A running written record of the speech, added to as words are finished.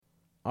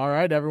All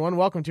right, everyone.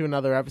 Welcome to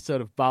another episode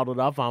of Bottled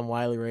Up on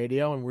Wiley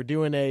Radio, and we're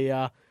doing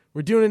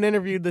an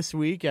interview this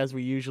week as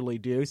we usually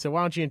do. So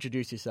why don't you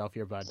introduce yourself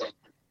here, bud?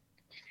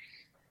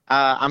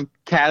 I'm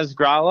Kaz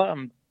Gralla.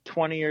 I'm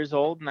 20 years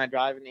old, and I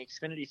drive in the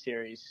Xfinity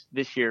Series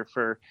this year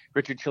for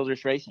Richard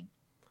Childress Racing.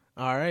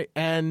 All right,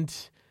 and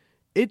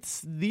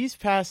it's these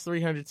past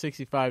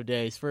 365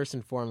 days, first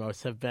and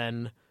foremost, have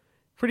been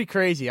pretty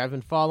crazy. I've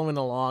been following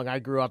along. I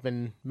grew up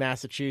in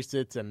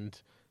Massachusetts,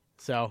 and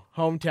so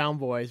hometown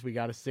boys, we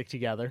got to stick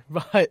together.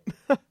 But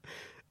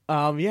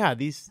yeah,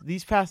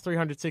 these past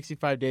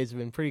 365 days have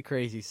been pretty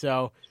crazy.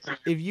 So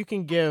if you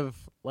can give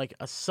like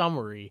a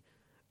summary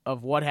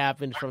of what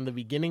happened from the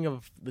beginning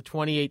of the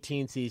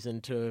 2018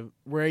 season to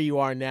where you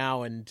are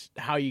now and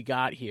how you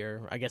got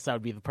here, I guess that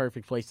would be the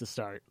perfect place to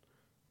start.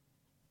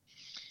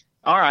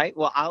 All right.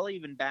 Well, I'll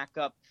even back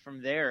up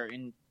from there.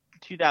 In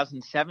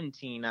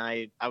 2017,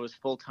 I was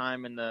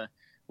full-time in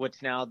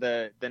what's now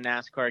the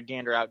NASCAR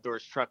Gander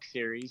Outdoors Truck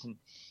Series, and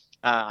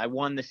I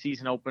won the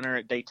season opener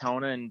at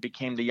Daytona and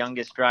became the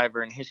youngest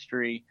driver in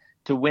history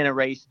to win a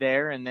race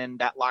there, and then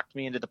that locked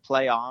me into the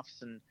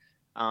playoffs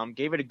and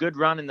gave it a good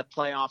run in the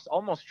playoffs,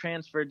 almost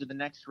transferred to the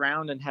next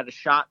round and had a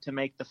shot to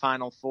make the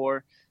Final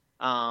Four,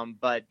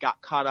 but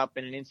got caught up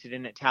in an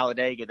incident at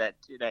Talladega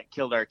that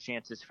killed our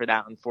chances for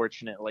that,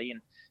 unfortunately,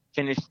 and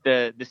finished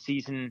the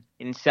season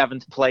in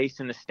 7th place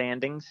in the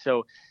standings.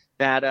 So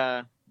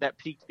that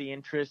piqued the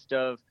interest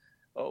of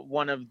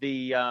one of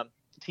the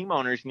team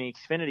owners in the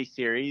Xfinity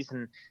Series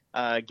and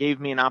gave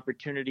me an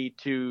opportunity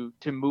to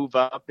move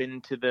up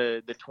into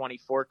the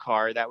 24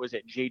 car that was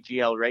at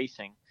JGL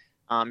Racing.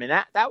 And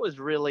that was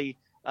really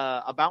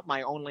about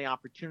my only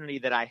opportunity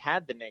that I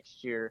had the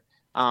next year,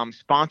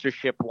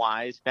 sponsorship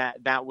wise.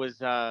 That was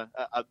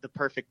the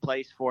perfect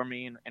place for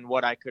me and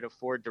what I could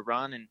afford to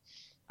run.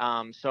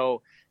 And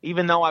so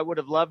even though I would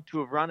have loved to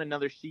have run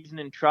another season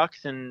in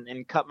trucks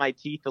and cut my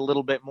teeth a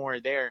little bit more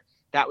there,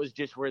 that was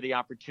just where the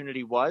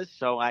opportunity was.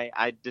 So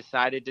I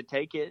decided to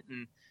take it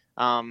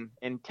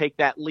and take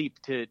that leap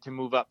to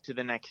move up to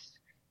the next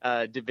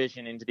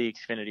division into the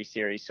Xfinity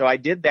Series. So I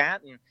did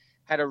that and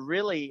had a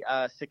really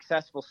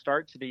successful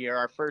start to the year.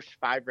 Our first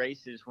 5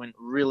 races went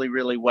really,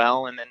 really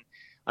well. And then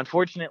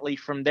unfortunately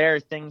from there,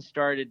 things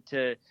started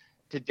to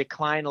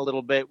decline a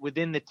little bit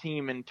within the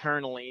team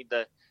internally.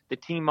 The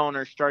team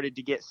owner started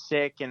to get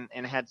sick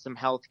and had some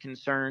health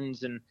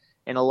concerns, and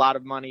a lot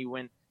of money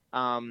went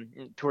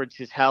towards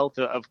his health,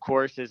 of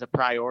course, as a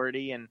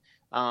priority. And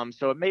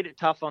so it made it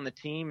tough on the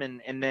team.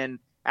 And then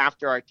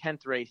after our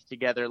 10th race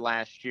together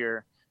last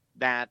year,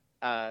 that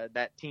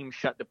team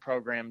shut the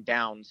program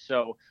down.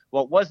 So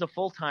what was a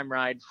full-time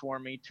ride for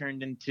me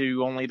turned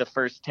into only the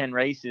first 10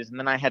 races, and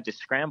then I had to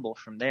scramble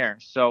from there.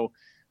 So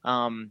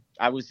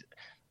I was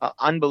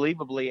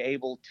unbelievably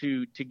able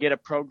to get a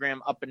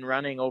program up and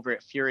running over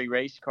at Fury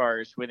Race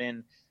Cars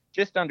within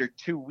just under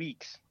 2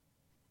 weeks,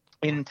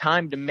 in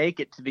time to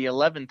make it to the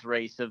 11th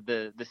race of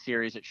the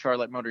series at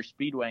Charlotte Motor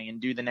Speedway and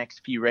do the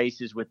next few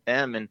races with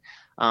them.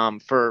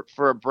 And for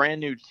a brand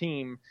new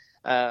team,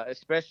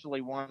 especially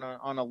one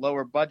on a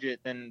lower budget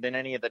than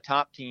any of the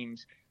top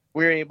teams,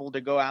 we're able to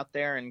go out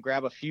there and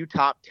grab a few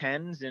top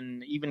 10s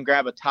and even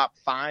grab a top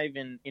 5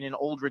 in an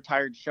old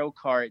retired show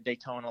car at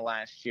Daytona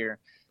last year.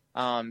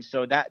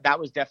 So that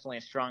was definitely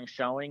a strong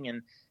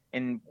showing.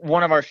 And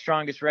one of our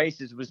strongest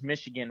races was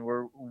Michigan,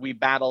 where we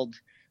battled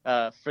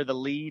for the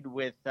lead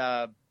with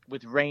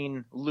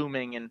rain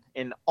looming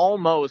and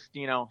almost,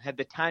 had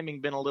the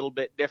timing been a little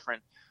bit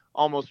different,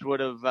 almost would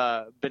have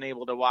been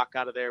able to walk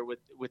out of there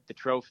with the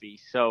trophy.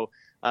 So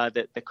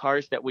the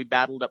cars that we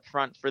battled up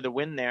front for the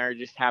win there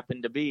just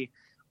happened to be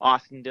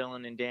Austin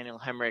Dillon and Daniel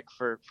Hemrick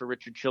for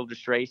Richard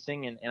Childress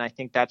Racing. And I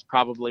think that's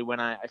probably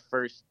when I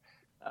first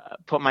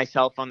put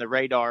myself on the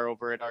radar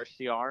over at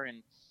RCR.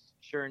 And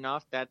sure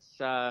enough, that's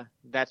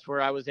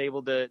where I was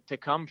able to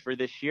come for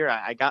this year.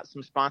 I got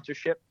some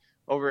sponsorship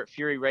over at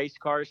Fury Race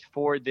Cars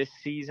for this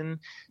season,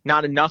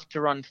 not enough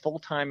to run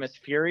full-time as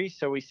Fury.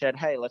 So we said,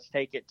 hey, let's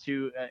take it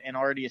to an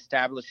already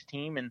established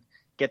team and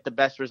get the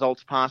best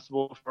results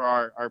possible for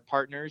our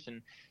partners.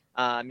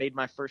 And made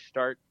my first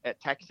start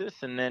at Texas,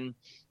 and then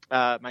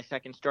my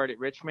second start at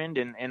Richmond,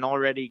 and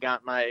already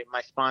got my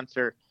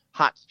sponsor,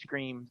 Hot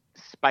Scream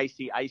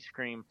Spicy Ice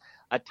Cream,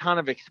 a ton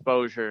of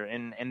exposure,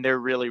 and they're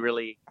really,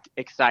 really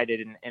excited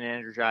and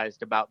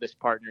energized about this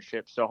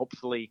partnership. So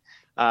hopefully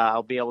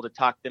I'll be able to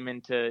talk them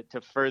into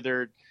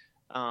further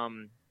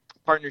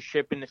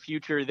partnership in the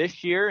future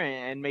this year,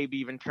 and maybe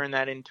even turn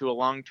that into a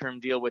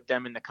long-term deal with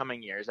them in the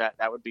coming years.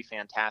 That would be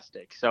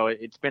fantastic. So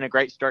it's been a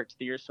great start to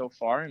the year so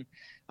far, and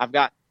I've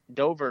got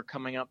Dover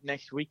coming up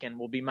next weekend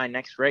will be my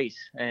next race,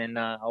 and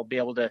I'll be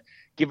able to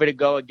give it a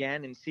go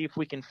again and see if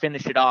we can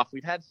finish it off.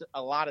 We've had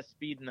a lot of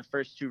speed in the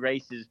first 2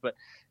 races, but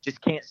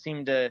just can't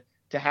seem to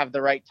have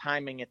the right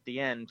timing at the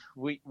end.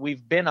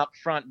 We've been up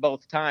front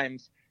both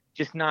times,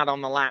 just not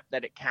on the lap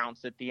that it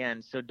counts at the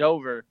end. So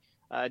Dover,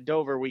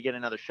 we get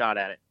another shot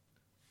at it.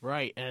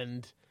 Right,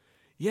 and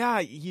yeah,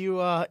 you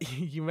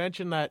you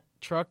mentioned that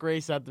truck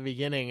race at the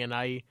beginning, and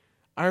I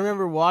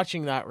remember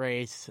watching that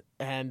race,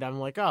 and I'm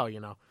like, oh,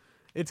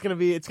 it's gonna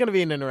be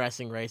an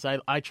interesting race.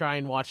 I try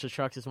and watch the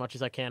trucks as much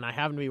as I can. I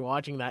happen to be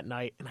watching that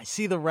night, and I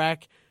see the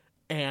wreck,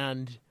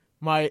 and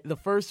the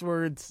first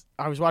words,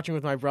 I was watching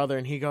with my brother,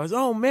 and he goes,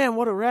 "Oh man,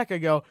 what a wreck!" I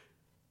go,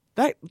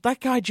 "That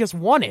guy just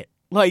won it.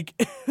 Like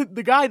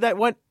the guy that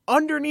went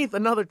underneath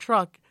another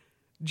truck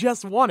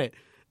just won it,"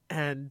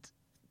 and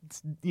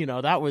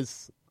that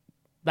was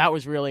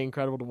really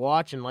incredible to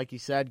watch. And like you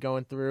said,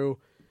 going through,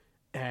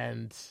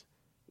 and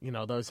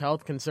those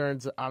health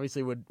concerns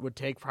obviously would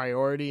take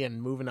priority,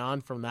 and moving on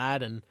from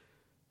that. And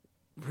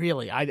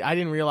really, I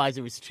didn't realize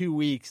it was 2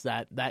 weeks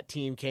that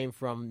team came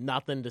from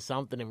nothing to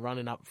something and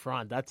running up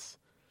front. That's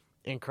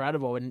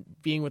incredible. And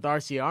being with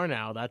RCR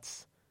now,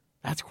 that's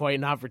quite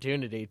an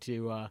opportunity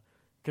to,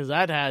 because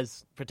that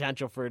has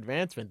potential for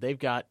advancement. They've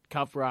got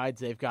cup rides.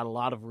 They've got a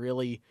lot of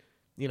really,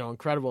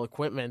 incredible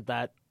equipment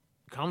that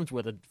comes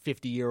with a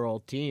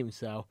 50-year-old team.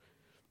 So,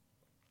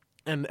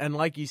 and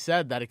like you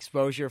said, that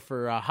exposure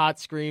for Hot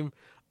Scream,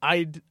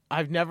 I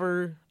had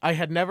never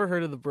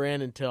heard of the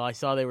brand until I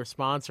saw they were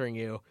sponsoring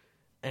you.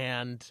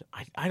 And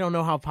I don't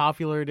know how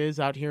popular it is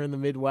out here in the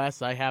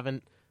Midwest. I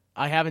haven't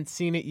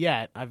seen it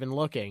yet. I've been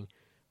looking,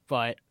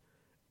 but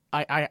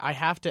I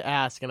have to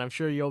ask, and I'm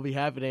sure you'll be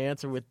happy to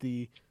answer with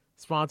the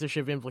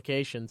sponsorship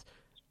implications.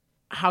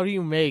 How do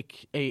you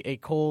make a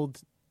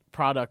cold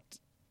product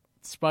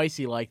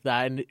spicy like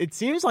that? And it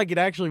seems like it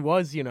actually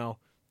was,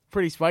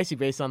 pretty spicy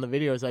based on the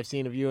videos I've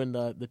seen of you and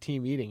the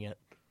team eating it.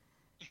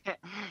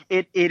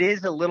 It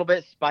is a little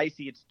bit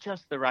spicy. It's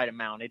just the right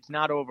amount. It's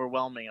not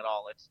overwhelming at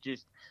all. It's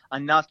just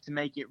enough to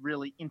make it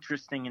really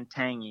interesting and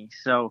tangy.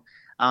 So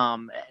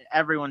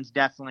everyone's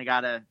definitely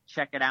got to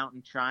check it out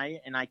and try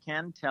it. And I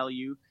can tell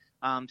you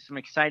some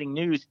exciting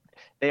news.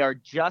 They are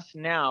just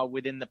now,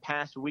 within the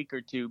past week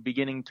or two,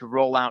 beginning to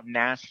roll out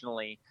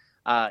nationally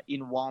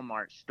in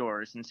Walmart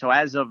stores. And so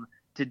as of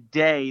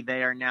today,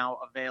 they are now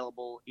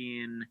available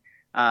in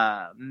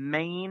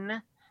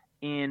Maine,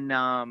 in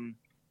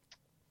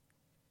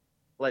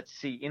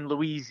in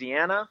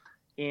Louisiana,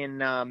 in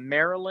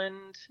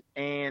Maryland,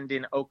 and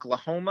in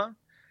Oklahoma.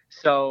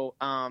 So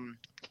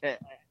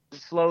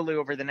slowly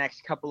over the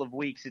next couple of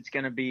weeks, it's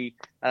going to be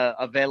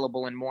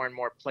available in more and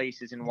more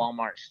places in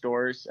Walmart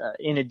stores,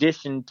 in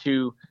addition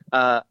to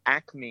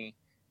Acme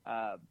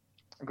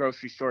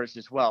grocery stores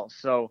as well.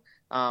 So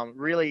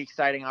really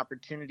exciting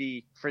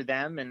opportunity for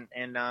them,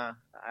 and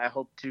I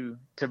hope to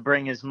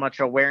bring as much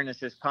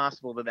awareness as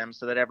possible to them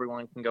so that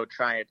everyone can go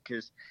try it,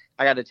 because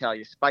I got to tell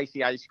you,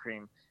 spicy ice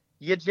cream,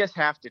 you just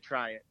have to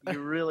try it.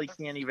 You really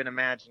can't even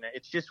imagine it.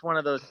 It's just one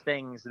of those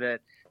things that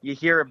you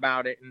hear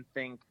about it and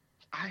think,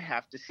 I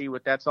have to see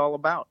what that's all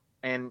about.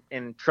 And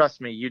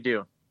trust me, you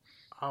do.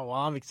 Oh, well,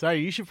 I'm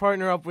excited. You should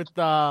partner up with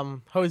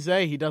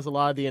Jose. He does a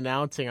lot of the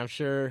announcing. I'm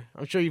sure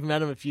you've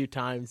met him a few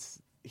times.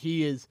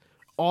 He is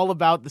all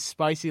about the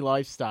spicy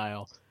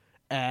lifestyle,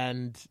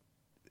 and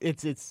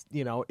it's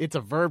a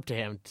verb to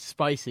him,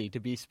 spicy, to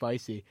be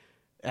spicy.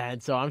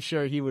 And so I'm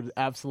sure he would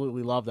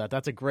absolutely love that.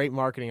 That's a great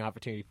marketing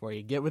opportunity for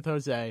you. Get with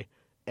Jose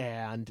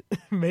and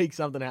make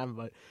something happen.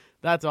 But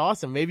that's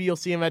awesome. Maybe you'll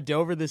see him at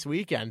Dover this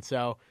weekend.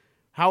 So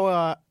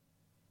how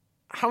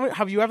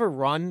have you ever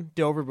run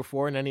Dover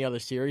before in any other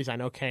series? I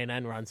know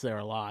K&N runs there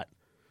a lot.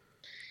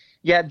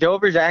 Yeah,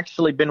 Dover's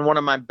actually been one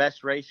of my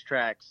best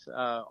racetracks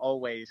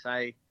always.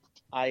 I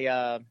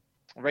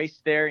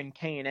raced there in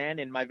K&N.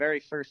 In my very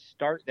first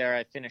start there,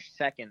 I finished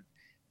second.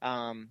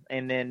 And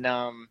then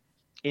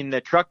in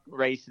the truck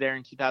race there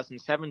in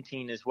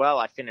 2017 as well,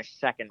 I finished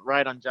second,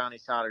 right on Johnny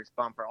Sauter's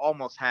bumper.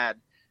 Almost had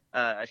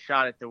a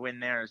shot at the win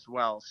there as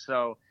well.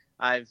 So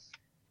I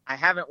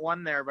haven't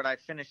won there, but I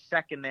finished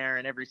second there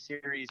in every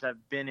series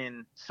I've been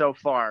in so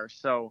far.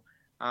 So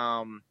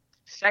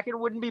second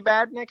wouldn't be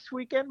bad next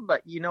weekend,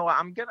 but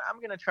I'm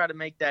gonna try to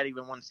make that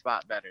even one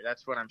spot better.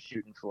 That's what I'm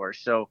shooting for.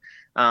 So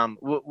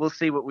we'll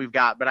see what we've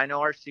got. But I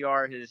know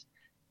RCR has.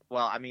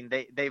 Well, I mean,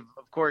 they've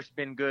of course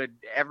been good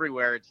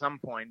everywhere at some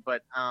point,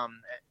 but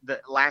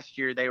last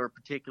year they were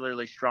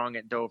particularly strong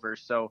at Dover.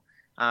 So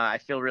I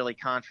feel really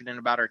confident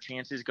about our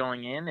chances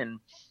going in,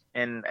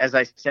 and as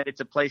I said, it's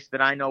a place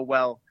that I know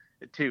well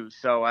too.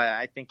 So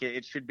I think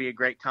it should be a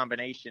great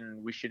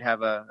combination. We should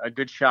have a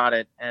good shot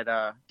at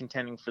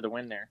contending for the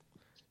win there.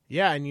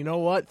 Yeah, and you know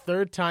what?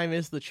 Third time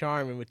is the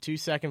charm, and with 2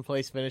 second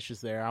place finishes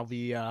there, I'll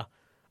be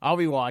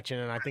watching,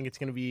 and I think it's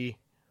going to be.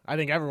 I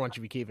think everyone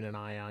should be keeping an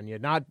eye on you,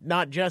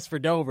 not just for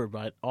Dover,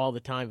 but all the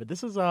time. But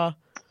this is I'm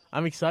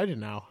excited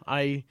now.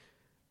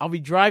 I'll be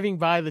driving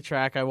by the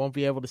track. I won't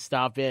be able to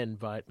stop in,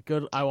 but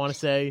good. I want to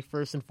say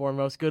first and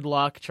foremost, good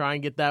luck. Try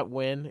and get that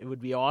win. It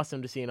would be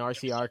awesome to see an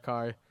RCR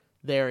car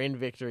there in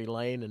victory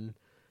lane, and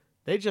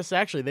they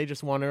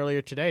just won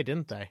earlier today,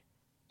 didn't they?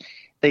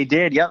 They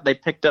did. Yep, they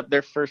picked up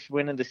their first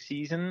win of the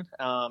season.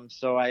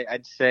 So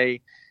I'd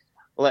say.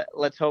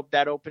 Let's hope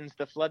that opens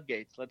the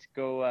floodgates. Let's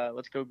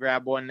go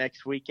grab one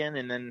next weekend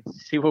and then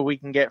see what we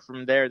can get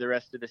from there the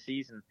rest of the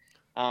season.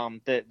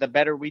 The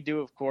better we do,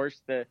 of course,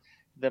 the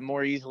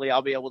more easily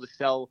I'll be able to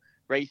sell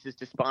races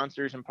to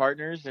sponsors and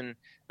partners, and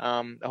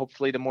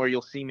hopefully the more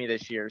you'll see me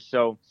this year.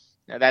 So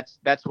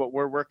that's what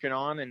we're working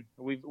on, and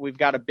we've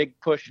got a big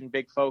push and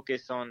big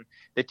focus on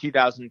the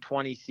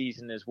 2020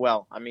 season as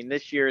well. I mean,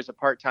 this year is a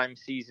part-time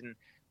season.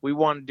 We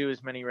want to do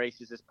as many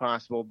races as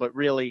possible, but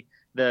really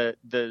the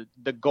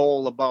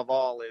goal above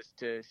all is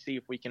to see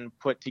if we can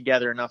put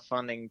together enough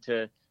funding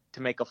to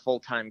make a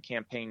full-time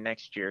campaign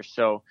next year.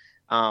 So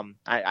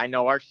I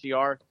know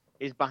RCR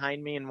is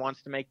behind me and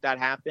wants to make that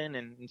happen,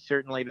 and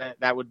certainly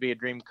that would be a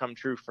dream come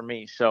true for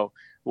me. So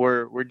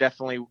we're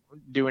definitely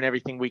doing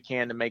everything we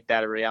can to make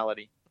that a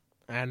reality.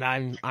 And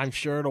I'm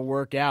sure it'll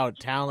work out.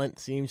 Talent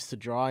seems to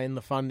draw in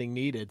the funding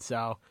needed,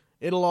 so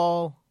it'll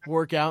all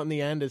work out in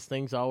the end, as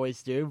things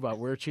always do. But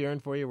we're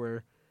cheering for you.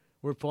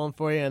 We're pulling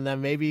for you, and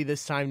then maybe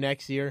this time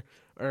next year,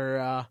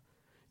 or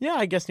yeah,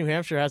 I guess New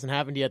Hampshire hasn't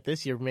happened yet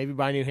this year. Maybe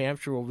by New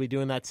Hampshire we'll be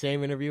doing that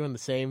same interview in the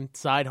same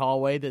side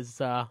hallway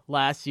as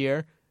last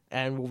year,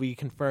 and we'll be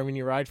confirming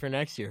your ride for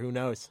next year. Who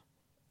knows?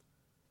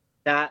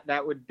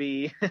 That would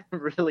be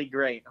really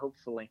great,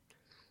 hopefully.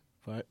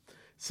 But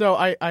so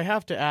I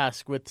have to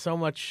ask, with so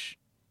much,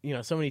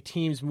 so many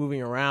teams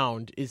moving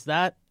around, is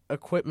that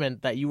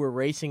equipment that you were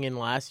racing in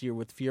last year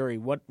with Fury,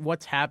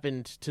 what's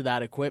happened to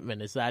that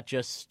equipment? Is that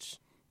just,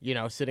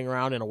 sitting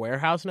around in a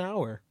warehouse now,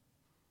 or?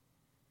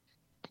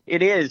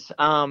 It is.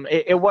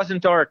 It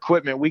wasn't our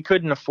equipment. We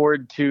couldn't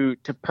afford to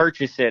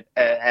purchase it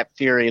at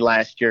Fury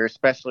last year,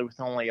 especially with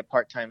only a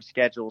part-time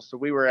schedule. So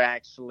we were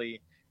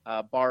actually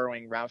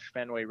borrowing Roush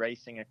Fenway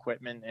Racing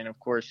equipment. And of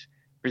course,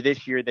 for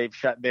this year, they've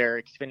shut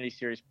their Xfinity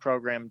Series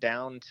program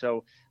down.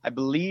 So I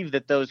believe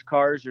that those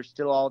cars are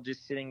still all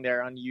just sitting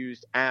there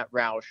unused at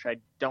Roush. I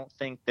don't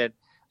think that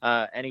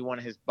anyone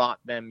has bought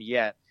them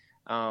yet.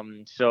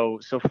 So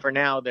for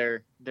now,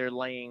 they're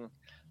laying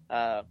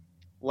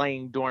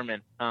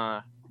dormant.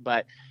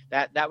 But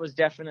that was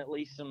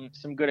definitely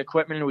some good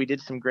equipment. We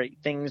did some great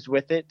things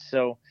with it.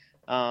 So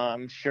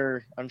I'm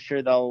sure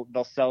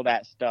they'll sell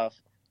that stuff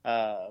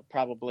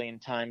probably in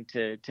time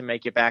to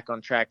make it back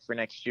on track for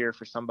next year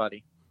for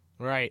somebody.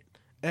 Right.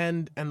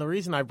 And the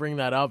reason I bring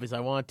that up is I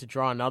want to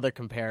draw another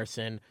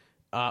comparison.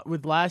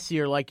 With last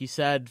year, like you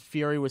said,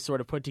 Fury was sort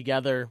of put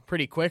together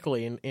pretty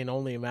quickly in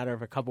only a matter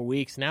of a couple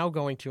weeks. Now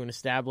going to an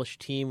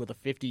established team with a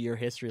 50-year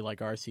history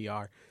like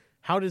RCR,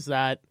 how does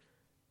that,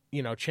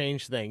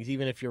 change things?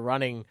 Even if you're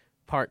running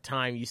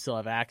part-time, you still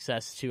have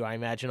access to, I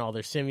imagine, all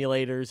their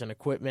simulators and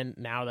equipment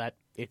now that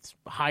it's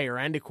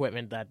higher-end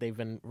equipment that they've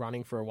been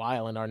running for a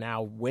while and are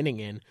now winning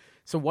in.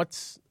 So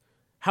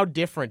how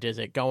different is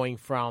it going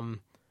from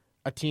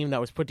a team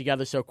that was put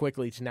together so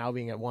quickly to now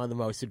being at one of the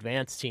most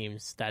advanced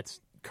teams that's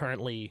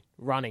currently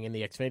running in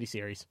the Xfinity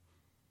Series?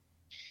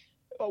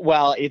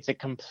 Well, it's a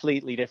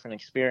completely different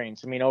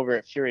experience. I mean, over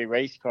at Fury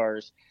Race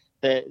Cars,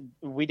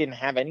 we didn't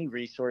have any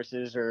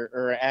resources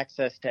or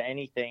access to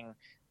anything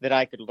that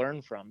I could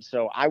learn from.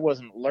 So I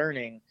wasn't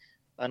learning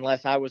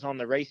unless I was on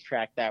the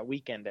racetrack that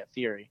weekend at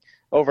Fury.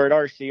 Over at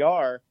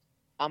RCR,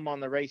 I'm on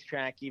the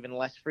racetrack even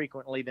less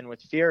frequently than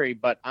with Fury,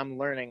 but I'm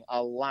learning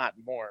a lot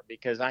more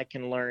because I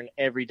can learn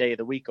every day of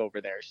the week over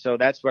there. So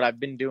that's what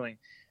I've been doing.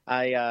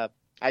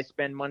 I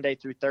spend Monday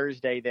through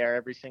Thursday there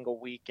every single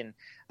week, and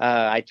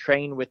I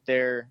train with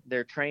their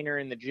trainer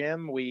in the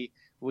gym.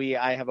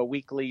 I have a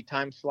weekly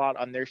time slot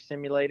on their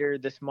simulator.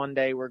 This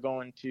Monday we're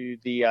going to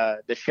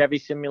the Chevy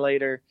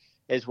simulator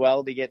as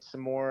well to get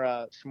some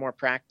more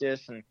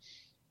practice, and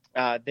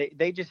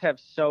they just have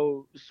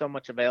so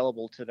much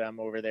available to them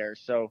over there.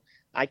 So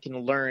I can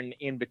learn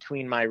in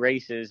between my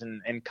races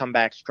and come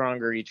back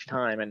stronger each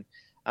time, and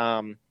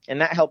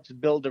that helps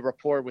build a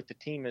rapport with the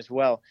team as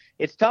well.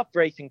 It's tough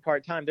racing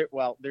part-time.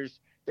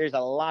 There's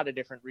a lot of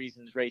different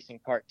reasons racing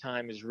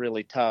part-time is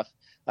really tough.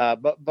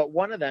 But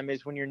one of them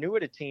is when you're new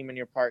at a team and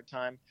you're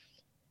part-time,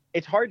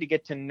 it's hard to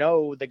get to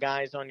know the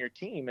guys on your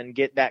team and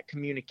get that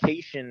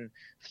communication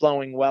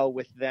flowing well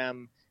with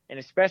them. And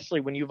especially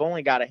when you've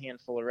only got a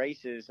handful of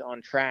races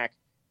on track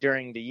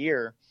during the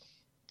year,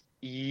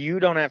 you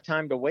don't have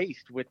time to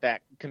waste with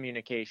that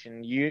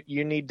communication. You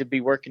need to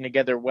be working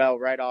together well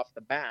right off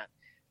the bat.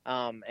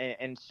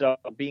 And so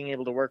being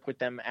able to work with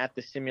them at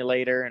the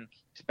simulator and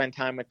spend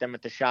time with them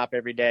at the shop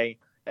every day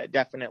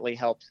definitely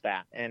helps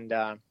that. And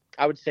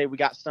I would say we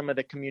got some of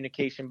the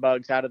communication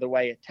bugs out of the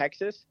way at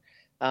Texas.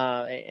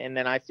 And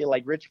then I feel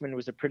like Richmond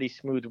was a pretty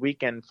smooth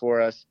weekend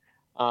for us.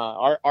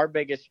 Our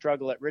biggest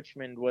struggle at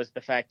Richmond was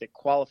the fact that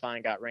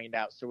qualifying got rained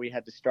out, so we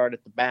had to start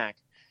at the back.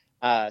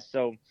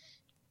 So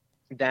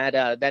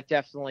that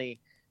definitely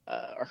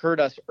hurt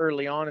us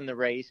early on in the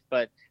race,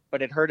 but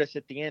it hurt us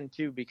at the end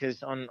too,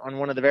 because on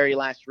one of the very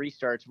last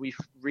restarts, we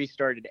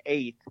restarted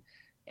 8th,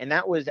 and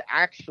that was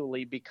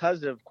actually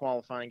because of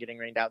qualifying getting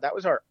rained out. That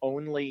was our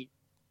only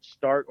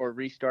start or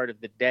restart of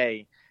the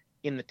day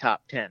in the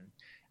top 10.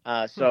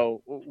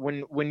 So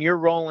when you're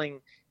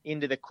rolling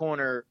into the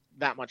corner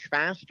that much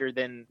faster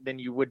than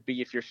you would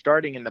be if you're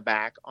starting in the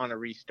back on a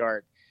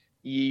restart,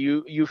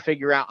 you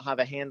figure out how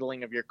the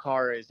handling of your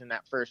car is in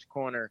that first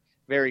corner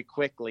very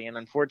quickly. And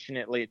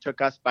unfortunately, it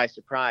took us by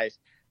surprise.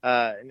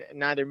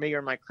 Neither me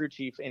or my crew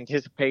chief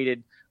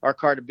anticipated our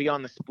car to be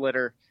on the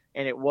splitter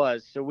and it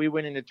was. So we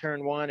went into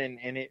turn one,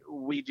 and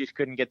we just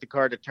couldn't get the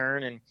car to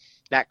turn, and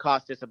that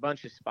cost us a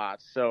bunch of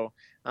spots. So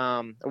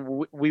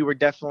we were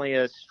definitely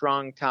a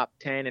strong top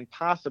 10 and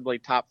possibly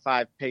top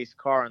 5 pace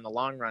car in the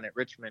long run at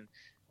Richmond.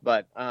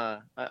 But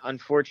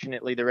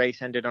unfortunately, the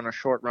race ended on a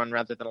short run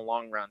rather than a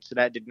long run, so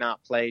that did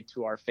not play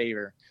to our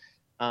favor.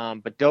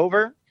 But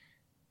Dover,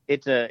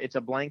 it's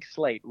a blank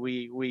slate.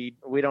 We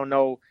don't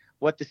know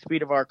what the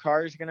speed of our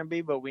car is going to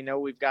be, but we know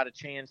we've got a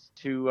chance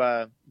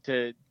to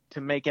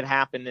make it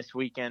happen this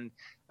weekend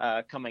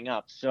coming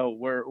up. So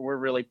we're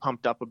really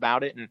pumped up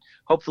about it, and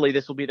hopefully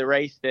this will be the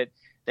race that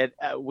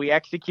we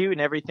execute and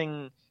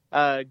everything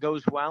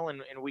goes well,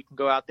 and we can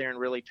go out there and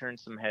really turn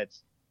some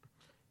heads.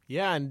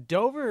 Yeah, and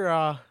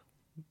Dover's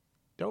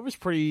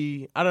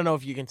pretty, I don't know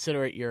if you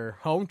consider it your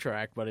home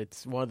track, but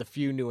it's one of the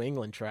few New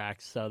England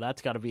tracks, so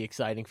that's got to be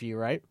exciting for you,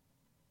 right?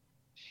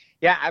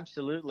 Yeah,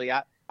 absolutely.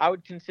 I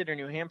would consider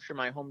New Hampshire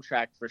my home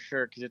track for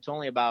sure, because it's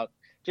only about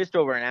just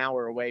over an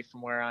hour away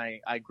from where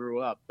I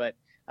grew up. But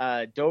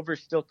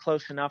Dover's still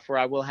close enough where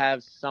I will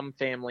have some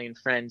family and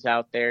friends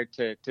out there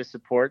to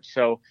support.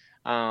 So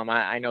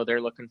I know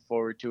they're looking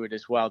forward to it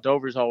as well.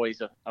 Dover's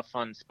always a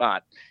fun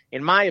spot.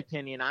 In my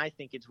opinion, I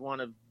think it's one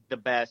of the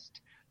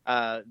best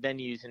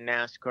venues in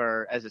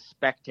NASCAR as a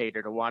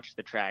spectator to watch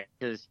the track,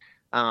 because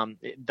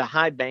the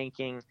high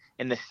banking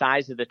and the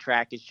size of the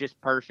track is just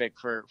perfect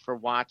for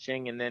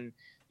watching. And then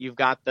you've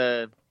got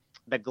the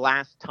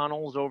glass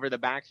tunnels over the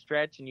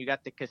backstretch, and you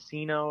got the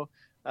casino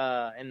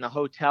and the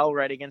hotel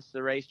right against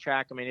the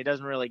racetrack. I mean, it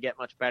doesn't really get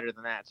much better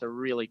than that. It's a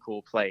really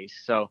cool place.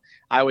 So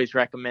I always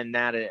recommend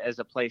that as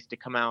a place to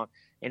come out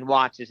and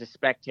watch as a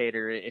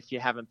spectator if you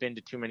haven't been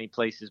to too many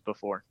places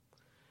before.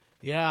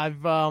 Yeah,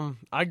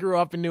 I grew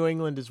up in New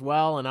England as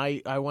well, and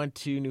I went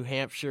to New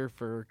Hampshire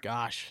for,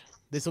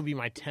 this will be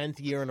my 10th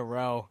year in a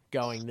row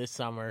going this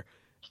summer.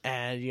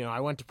 And,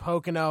 I went to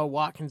Pocono,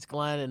 Watkins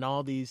Glen, and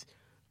all these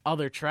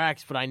other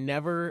tracks, but I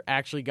never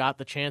actually got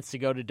the chance to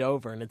go to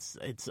Dover, and it's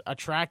a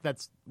track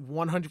that's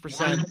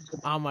 100%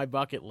 on my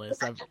bucket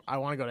list. I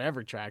want to go to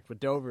every track, but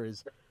Dover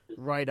is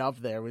right up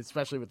there,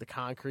 especially with the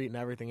concrete and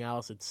everything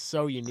else. It's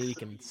so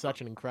unique and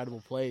such an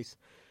incredible place,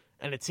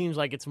 and it seems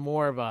like it's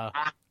more of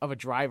a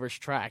driver's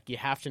track. You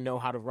have to know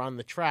how to run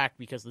the track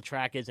because the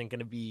track isn't going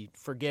to be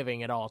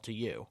forgiving at all to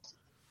you.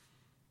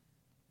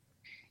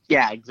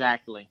 Yeah,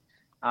 exactly.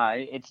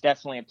 It's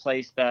definitely a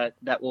place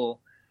that will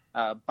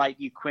bite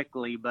you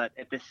quickly, but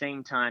at the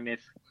same time,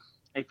 if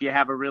you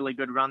have a really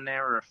good run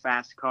there or a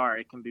fast car,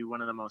 it can be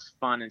one of the most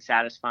fun and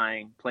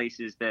satisfying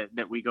places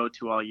that we go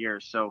to all year.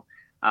 So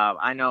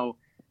I know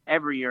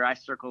every year I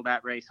circle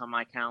that race on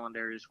my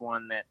calendar as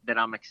one that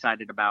I'm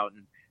excited about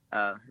and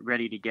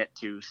ready to get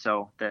to.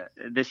 So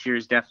this year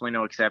is definitely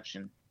no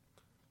exception.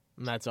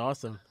 That's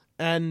awesome.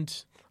 And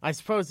I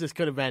suppose this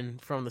could have been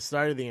from the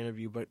start of the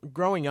interview, but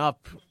growing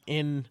up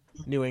in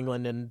New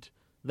England and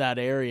that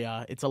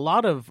area, it's a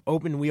lot of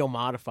open wheel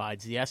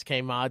modifieds, the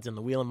SK mods and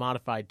the Wheel and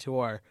Modified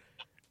Tour.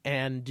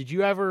 And did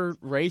you ever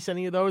race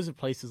any of those at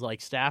places like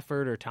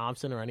Stafford or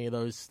Thompson or any of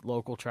those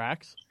local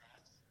tracks?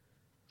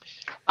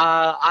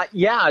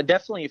 Yeah,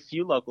 definitely a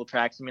few local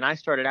tracks. I mean, I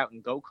started out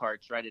in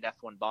go-karts right at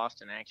F1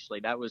 Boston, actually.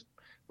 That was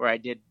where I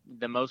did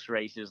the most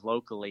races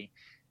locally.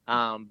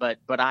 But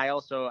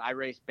I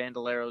raced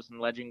Bandoleros and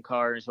Legend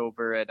cars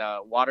over at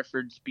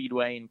Waterford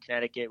Speedway in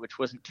Connecticut, which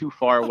wasn't too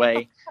far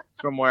away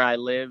from where I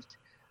lived.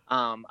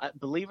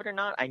 Believe it or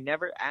not, I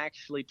never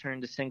actually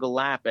turned a single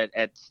lap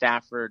at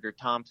Stafford or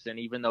Thompson,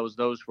 even though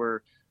those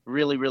were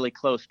really, really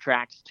close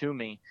tracks to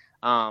me.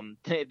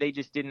 They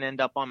just didn't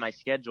end up on my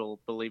schedule,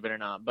 believe it or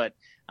not. But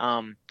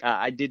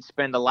I did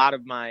spend a lot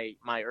of my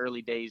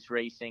early days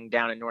racing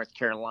down in North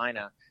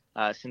Carolina,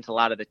 since a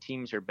lot of the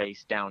teams are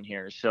based down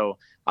here. So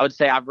I would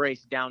say I've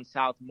raced down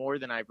south more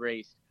than I've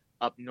raced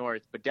up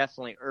north, but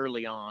definitely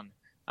early on,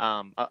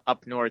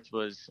 up north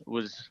was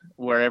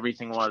where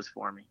everything was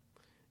for me.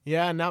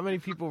 Yeah, not many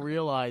people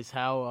realize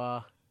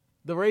how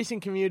the racing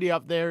community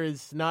up there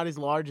is not as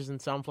large as in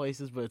some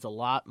places, but it's a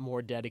lot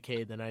more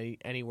dedicated than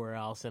anywhere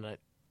else. And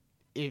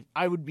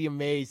I would be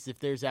amazed if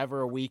there's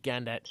ever a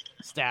weekend at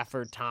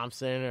Stafford,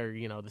 Thompson,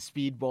 or the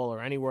Speed Bowl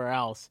or anywhere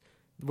else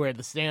where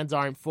the stands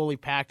aren't fully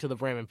packed to the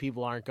brim and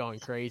people aren't going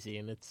crazy.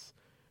 And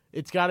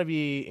it's got to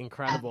be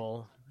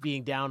incredible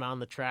being down on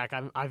the track.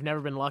 I've never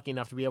been lucky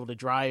enough to be able to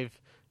drive,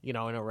 in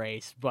a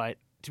race, but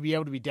to be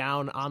able to be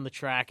down on the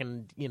track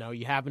and,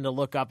 you happen to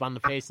look up on the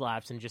pace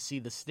laps and just see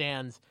the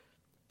stands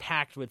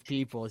packed with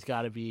people has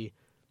got to be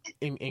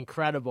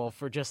incredible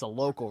for just a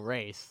local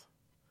race.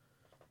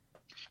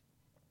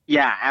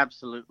 Yeah,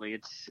 absolutely.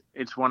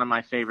 It's one of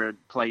my favorite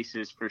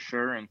places for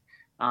sure. And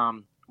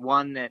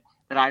one that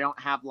I don't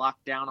have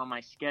locked down on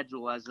my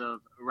schedule as of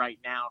right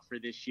now for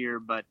this year,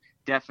 but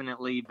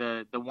definitely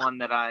the one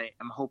that I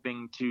am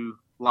hoping to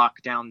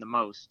lock down the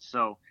most.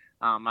 So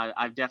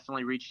I've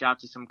definitely reached out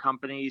to some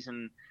companies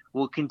and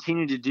will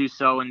continue to do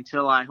so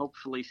until I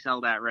hopefully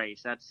sell that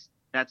race.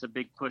 That's a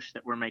big push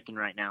that we're making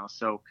right now.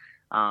 So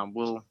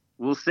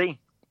we'll see.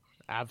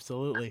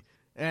 Absolutely.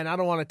 And I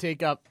don't want to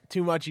take up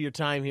too much of your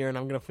time here, and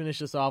I'm going to finish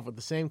this off with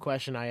the same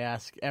question I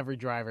ask every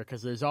driver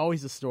because there's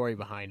always a story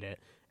behind it.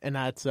 And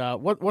that's,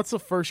 what's the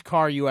first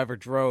car you ever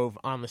drove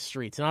on the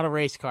streets? Not a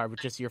race car, but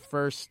just your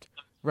first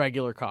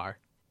regular car.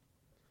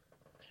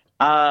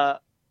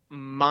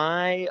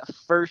 My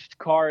first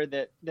car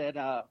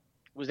that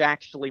was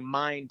actually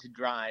mine to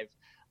drive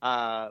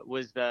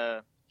was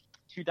the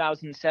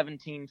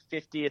 2017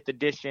 50th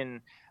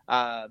edition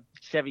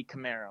Chevy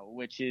Camaro,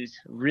 which is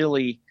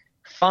really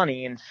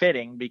funny and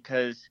fitting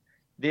because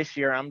this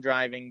year I'm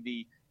driving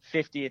the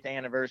 50th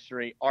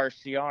anniversary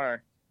RCR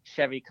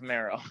Chevy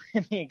Camaro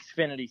in the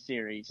Xfinity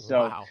series.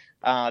 So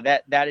wow.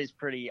 That is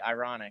pretty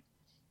ironic.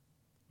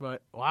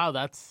 But wow,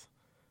 that's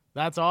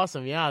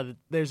awesome. Yeah,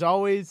 there's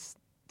always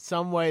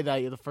some way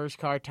that the first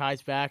car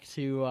ties back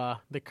to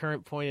the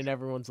current point in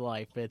everyone's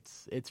life.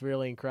 It's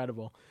really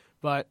incredible.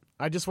 But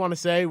I just want to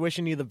say,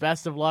 wishing you the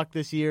best of luck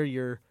this year.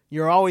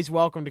 You're always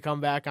welcome to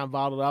come back on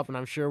Bottled Up, and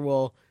I'm sure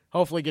we'll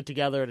hopefully get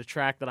together at a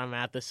track that I'm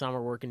at this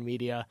summer working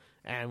media,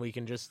 and we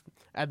can just,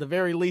 at the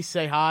very least,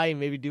 say hi and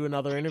maybe do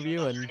another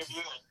interview. And,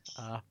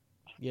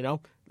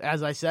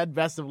 as I said,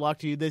 best of luck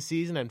to you this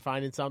season and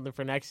finding something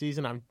for next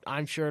season.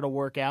 I'm sure it'll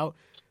work out.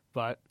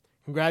 But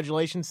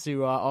congratulations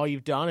to all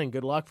you've done, and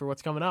good luck for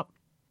what's coming up.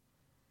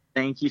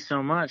 Thank you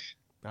so much.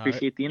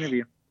 Appreciate the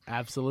interview.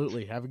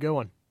 Absolutely. Have a good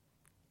one.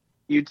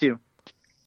 You too.